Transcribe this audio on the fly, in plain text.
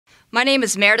My name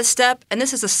is Meredith Stepp, and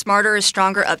this is a Smarter is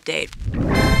Stronger update.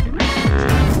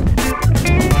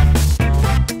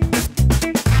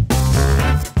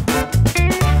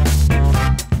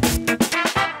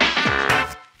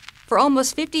 For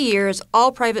almost 50 years,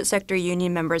 all private sector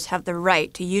union members have the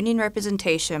right to union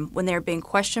representation when they are being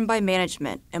questioned by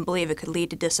management and believe it could lead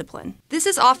to discipline. This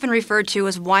is often referred to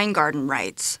as Weingarten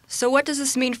Rights. So what does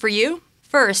this mean for you?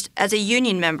 First, as a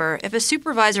union member, if a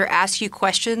supervisor asks you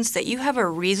questions that you have a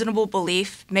reasonable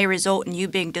belief may result in you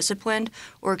being disciplined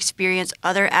or experience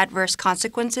other adverse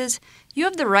consequences, you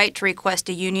have the right to request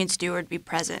a union steward be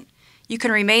present. You can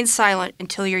remain silent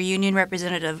until your union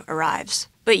representative arrives.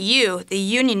 But you, the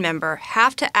union member,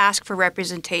 have to ask for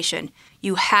representation.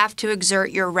 You have to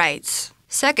exert your rights.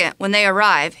 Second, when they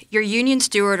arrive, your union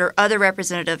steward or other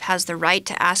representative has the right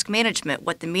to ask management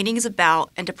what the meeting is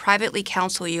about and to privately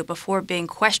counsel you before being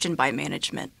questioned by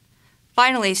management.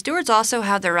 Finally, stewards also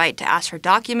have the right to ask for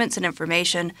documents and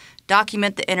information,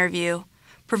 document the interview,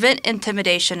 prevent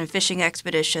intimidation and fishing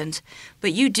expeditions,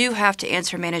 but you do have to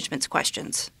answer management's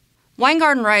questions.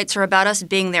 Weingarten Rights are about us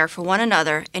being there for one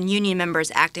another and union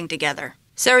members acting together.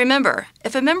 So remember,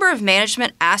 if a member of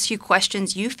management asks you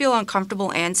questions you feel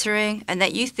uncomfortable answering and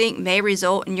that you think may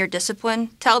result in your discipline,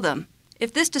 tell them.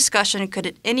 If this discussion could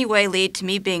in any way lead to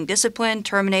me being disciplined,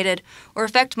 terminated, or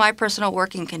affect my personal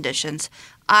working conditions,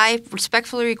 I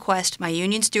respectfully request my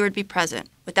union steward be present.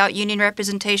 Without union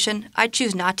representation, I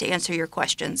choose not to answer your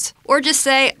questions. Or just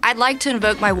say, I'd like to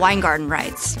invoke my Weingarten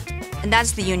rights. And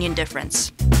that's the union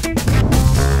difference.